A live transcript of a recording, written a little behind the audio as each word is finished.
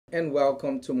and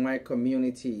welcome to my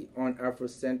community on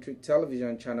Afrocentric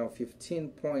Television Channel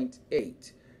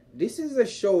 15.8. This is a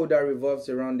show that revolves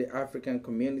around the African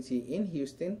community in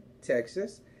Houston,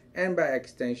 Texas, and by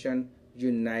extension,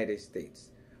 United States.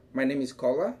 My name is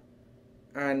Kola,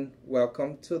 and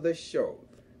welcome to the show.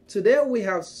 Today we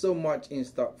have so much in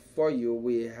stock for you.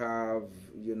 We have,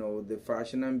 the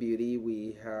fashion and beauty,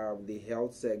 we have the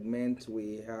health segment,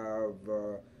 we have,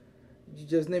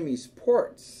 just name it,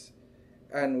 sports,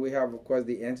 and we have, of course,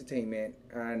 the entertainment.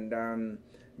 And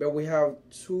but we have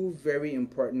two very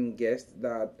important guests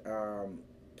that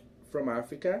from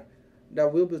Africa that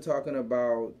we'll be talking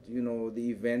about, the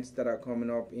events that are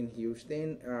coming up in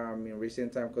Houston in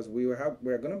recent time, because we're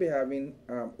going to be having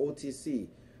OTC,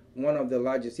 one of the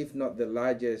largest, if not the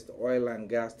largest, oil and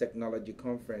gas technology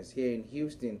conference here in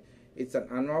Houston. It's an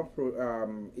annual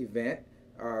event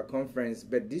conference,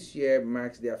 but this year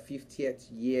marks their 50th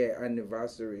year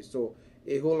anniversary. So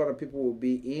a whole lot of people will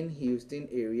be in Houston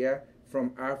area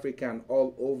from Africa and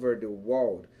all over the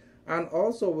world. And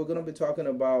also we're going to be talking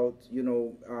about,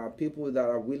 people that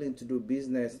are willing to do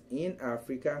business in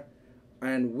Africa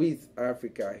and with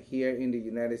Africa here in the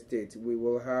United States. We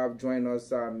will have join us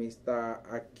Mr.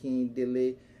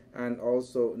 Akindele and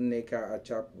also Neka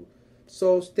Achapu.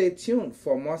 So stay tuned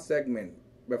for more segments.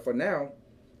 But for now,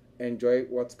 enjoy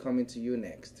what's coming to you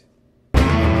next.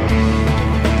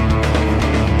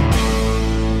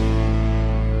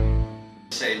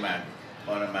 Say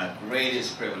one of my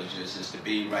greatest privileges is to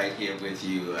be right here with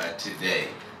you today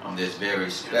on this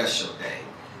very special day.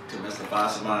 To Mr.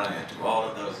 Wazobia and to all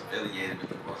of those affiliated with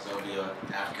the Wazobia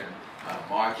African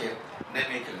market, let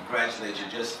me congratulate you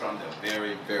just from the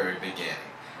very, very beginning.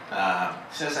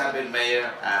 Since I've been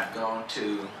mayor, I've gone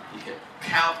to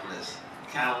countless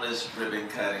ribbon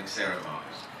cutting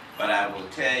ceremonies. But I will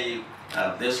tell you,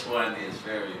 this one is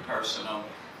very personal,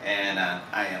 and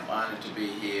I am honored to be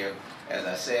here. As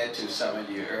I said to some of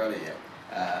you earlier,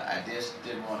 I just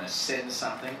didn't want to send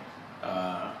something,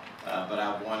 but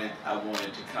I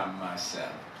wanted to come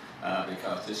myself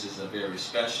because this is a very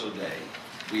special day.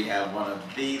 We have one of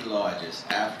the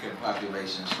largest African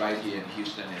populations right here in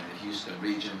Houston, in the Houston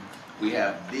region. We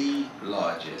have the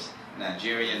largest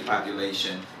Nigerian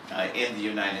population in the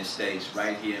United States,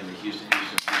 right here in the Houston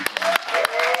region.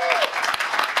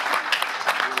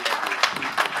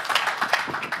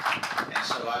 And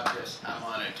so I'm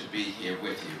honored to be here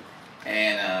with you.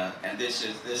 And this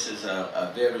is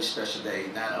a very special day,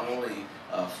 not only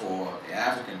for the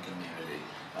African community,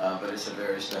 but it's a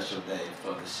very special day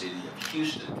for the city of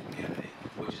Houston community,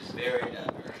 which is very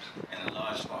diverse, and a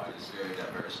large part is very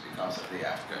diverse because of the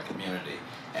African community.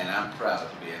 And I'm proud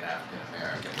to be an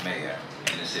African-American mayor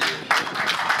in the city of Houston.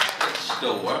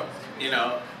 Store,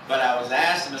 but I was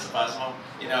asked Mr.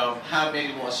 Wazobia, how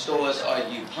many more stores are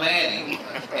you planning?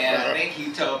 And I think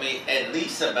he told me at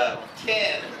least about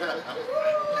 10. Did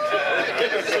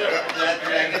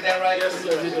I get that right? Yes,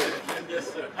 sir.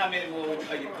 Yes, sir. How many more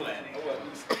are you planning? Oh, at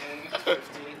least 10, 15,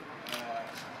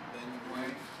 then going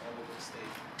all over the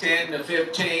state. 10 to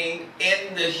 15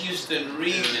 in the Houston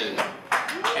region,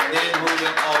 and then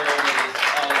moving all over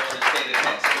the state of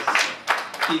Texas.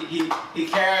 He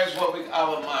carries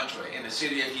our mantra in the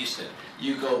city of Houston: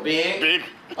 you go big,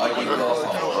 or you go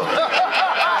home.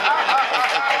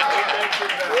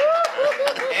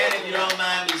 And if you don't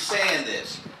mind me saying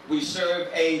this, we serve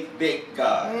a big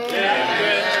God.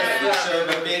 We serve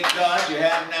a big God. You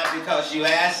have not because you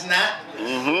ask not.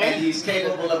 And he's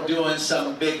capable of doing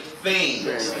some big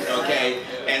things, okay?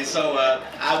 And so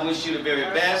I wish you the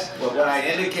very best. But what I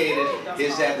indicated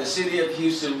is that the city of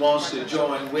Houston wants to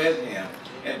join with him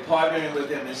and partnering with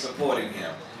him and supporting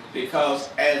him. Because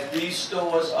as these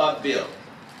stores are built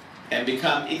and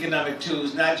become economic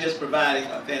tools, not just providing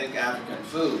authentic African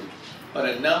food, but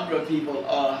a number of people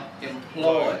are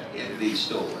employed in these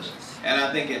stores. And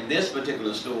I think in this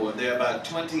particular store, there are about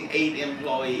 28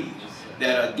 employees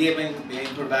that are being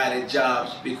provided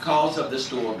jobs because of the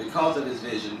store, because of his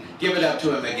vision. Give it up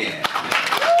to him again.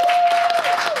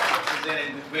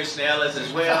 Representing Commissioner Ellis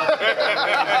as well.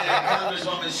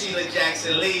 Congresswoman Sheila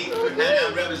Jackson Lee, and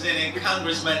I'm representing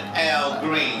Congressman Al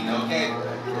Green, okay?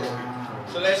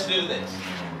 So let's do this.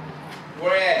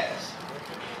 Whereas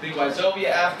the Wazobia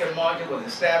African market was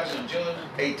established on June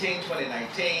 18,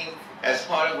 2019 as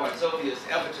part of Wazobia's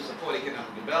effort to support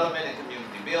economic development and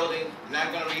community building. I'm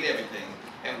not going to read everything.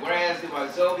 And whereas the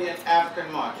Wazobian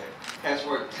African market has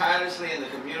worked tirelessly in the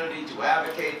community to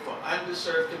advocate for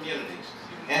underserved communities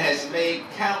and has made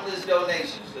countless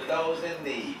donations to those in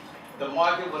need, the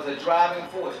market was a driving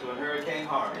force during Hurricane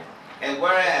Harvey. And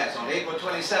whereas on April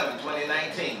 27,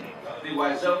 2019, the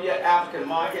Wazobia African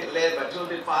market, led by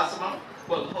Tunde Fasama,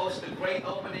 will host the great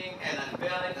opening and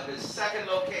unveiling of his second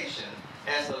location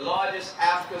as the largest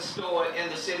Africa store in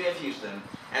the city of Houston,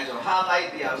 and to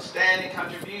highlight the outstanding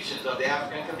contributions of the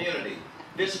African community.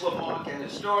 This will mark an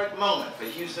historic moment for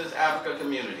Houston's Africa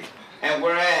community. And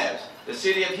whereas the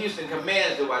city of Houston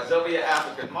commends the Wazobia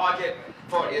African Market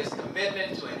for its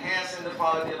commitment to enhancing the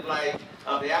quality of life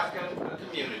of the African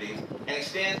community and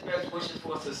extends best wishes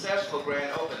for a successful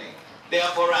grand opening.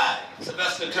 Therefore I,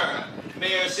 Sylvester Turner,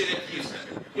 Mayor of the City of Houston,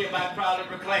 hereby proudly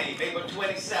proclaim April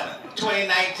 27,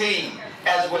 2019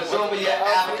 as Wazobia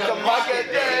African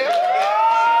Market Day.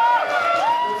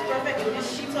 It's perfect.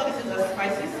 She told us it's a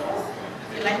spicy sauce.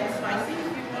 You like it spicy? You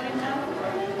want it now?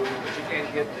 But you can't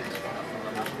get this.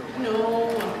 No.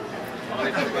 And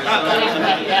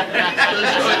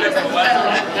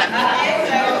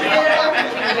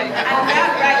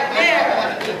that right there,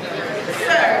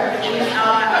 sir, is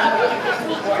our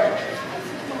food board.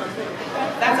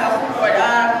 That's our food board. I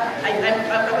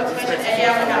was to mention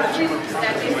earlier, we have 3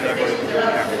 standing stations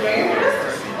around the area.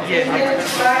 You get to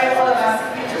try all of our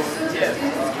signature soups. This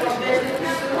is from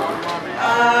vegetable soup.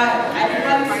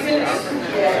 Everybody's finished.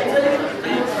 Yeah, it's a little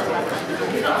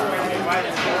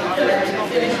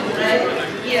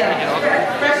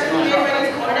yeah, fresh food made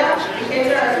ready to order. We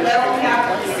cater as well. We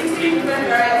have 16 different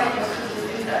varieties of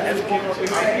soups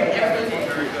every day.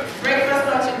 Breakfast,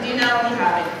 lunch, and dinner, we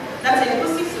have it. That's a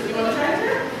pussy soup. You want to try it?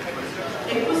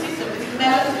 A pussy soup. It's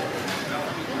melon.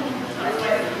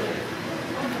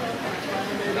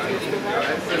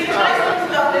 You can try some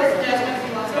stuff. There's judgment if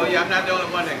you want to. Oh yeah, I'm not the only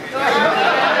one that You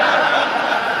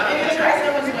can try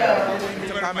some as well.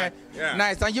 Yeah.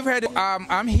 Nice. And you've heard,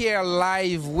 I'm here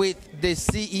live with the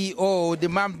CEO, the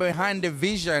man behind the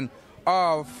vision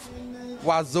of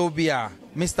Wazobia,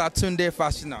 Mr. Tunde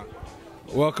Fashina.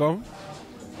 Welcome.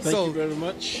 Thank you very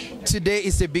much. Today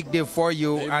is a big day for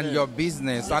you. Amen. And your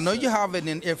business. Yes, I know sir. you have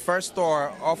a first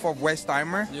store off of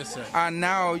Westheimer. Yes, sir. And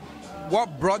now,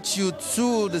 what brought you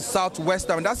to the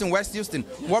southwestern? That's in West Houston.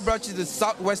 Yes. What brought you to the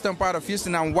southwestern part of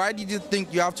Houston, and why did you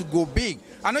think you have to go big?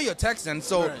 I know you're Texan,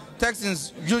 so right.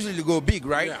 Texans usually go big,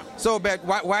 right? Yeah. So, but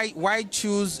why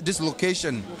choose this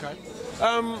location? Okay.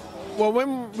 Well,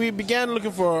 when we began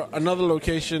looking for another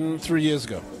location 3 years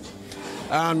ago,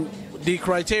 the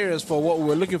criteria for what we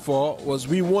were looking for was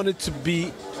we wanted to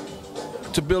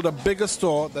build a bigger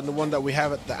store than the one that we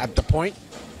have at the point.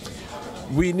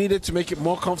 We needed to make it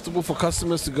more comfortable for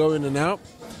customers to go in and out.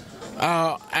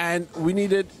 And we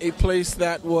needed a place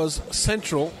that was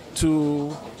central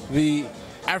to the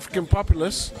African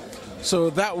populace,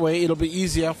 so that way it'll be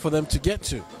easier for them to get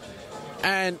to.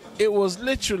 And it was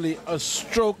literally a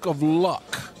stroke of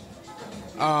luck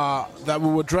that we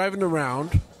were driving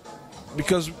around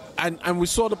because, and we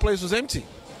saw the place was empty.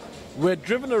 We're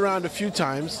driven around a few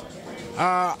times,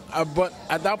 but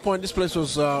at that point this place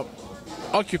was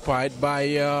occupied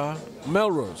by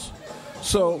Melrose.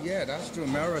 So yeah, that's true.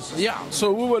 Melrose. Yeah,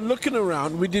 so we were looking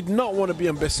around. We did not want to be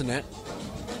on Bissonnet,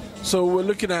 so we were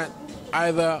looking at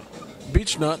either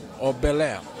Beechnut or Bel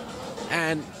Air.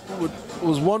 And it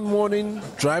was one morning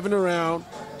driving around.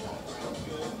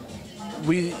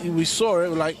 We saw it.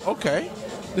 We're like, okay,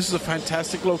 this is a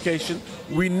fantastic location.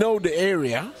 We know the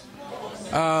area,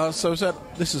 so we said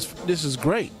this is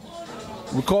great.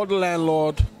 We called the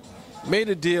landlord, made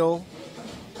a deal,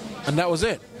 and that was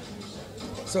it.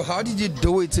 So how did you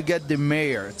do it to get the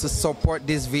mayor to support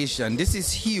this vision? This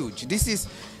is huge. This is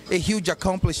a huge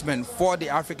accomplishment for the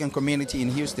African community in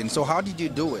Houston. So how did you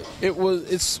do it?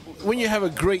 It's when you have a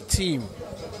great team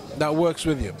that works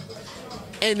with you,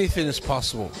 anything is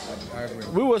possible. I agree.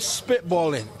 We were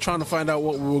spitballing, trying to find out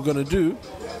what we were going to do,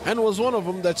 and it was one of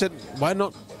them that said, why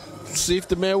not see if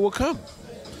the mayor will come?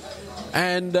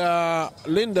 And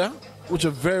Linda, which is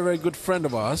a very, very good friend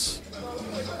of ours,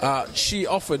 she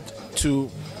offered to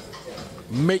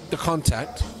make the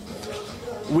contact.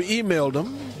 We emailed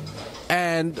them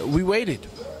and we waited.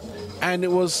 And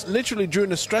it was literally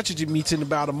during a strategy meeting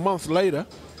about a month later.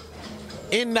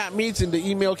 In that meeting, the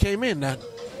email came in that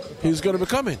he was going to be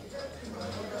coming.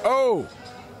 Oh,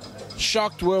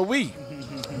 shocked were we.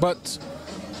 But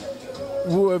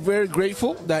we were very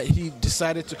grateful that he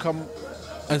decided to come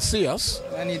and see us.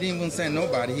 And he didn't even send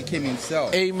nobody. He came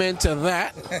himself. Amen to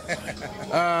that.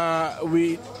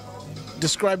 We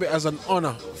describe it as an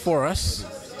honor for us,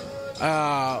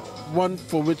 one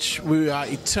for which we are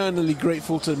eternally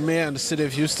grateful to the mayor and the city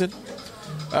of Houston.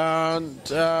 And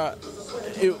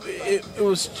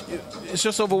it's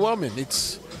just overwhelming.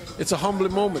 It's a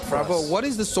humbling moment for Bravo. us. What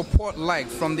is the support like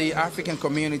from the African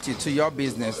community to your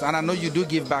business? And I know you do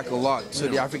give back a lot to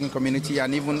the African community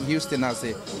and even Houston as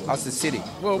a city,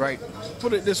 Well, right?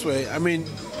 put it this way. I mean,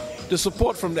 the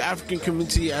support from the African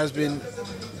community has been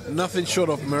nothing short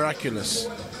of miraculous.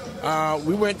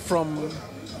 We went from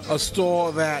a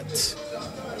store that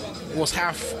was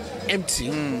half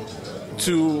empty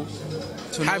to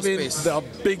having the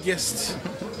biggest,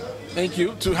 thank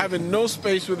you, to having no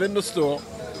space within the store,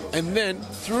 and then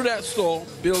through that store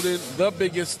building the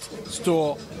biggest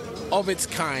store of its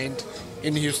kind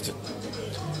in Houston.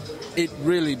 It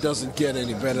really doesn't get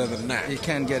any better than that. It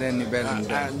can't get any better than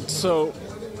that. And so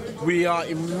we are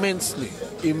immensely,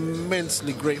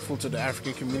 immensely grateful to the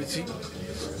African community.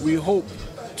 We hope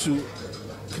to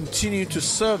continue to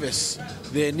service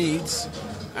their needs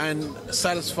and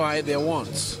satisfy their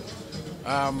wants.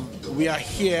 We are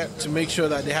here to make sure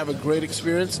that they have a great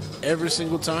experience every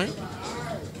single time,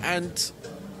 and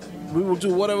we will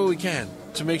do whatever we can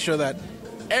to make sure that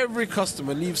every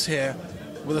customer leaves here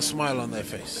with a smile on their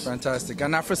face. Fantastic.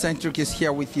 And Afrocentric is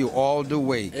here with you all the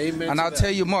way. Amen. And I'll tell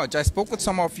you much. I spoke with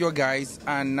some of your guys,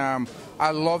 and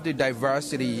I love the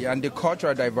diversity and the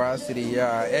cultural diversity,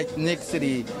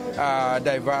 ethnicity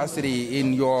diversity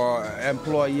in your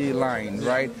employee line,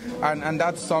 right? And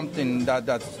that's something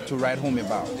that's to write home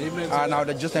about. Amen. And I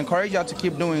would just encourage you to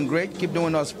keep doing great, keep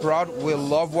doing us proud. We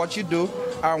love what you do,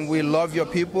 and we love your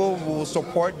people. We will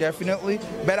support definitely.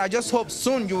 But I just hope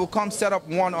soon you will come set up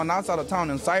one on outside of town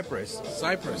in Cyprus.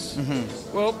 Cyprus.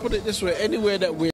 Well, put it this way, anywhere that we're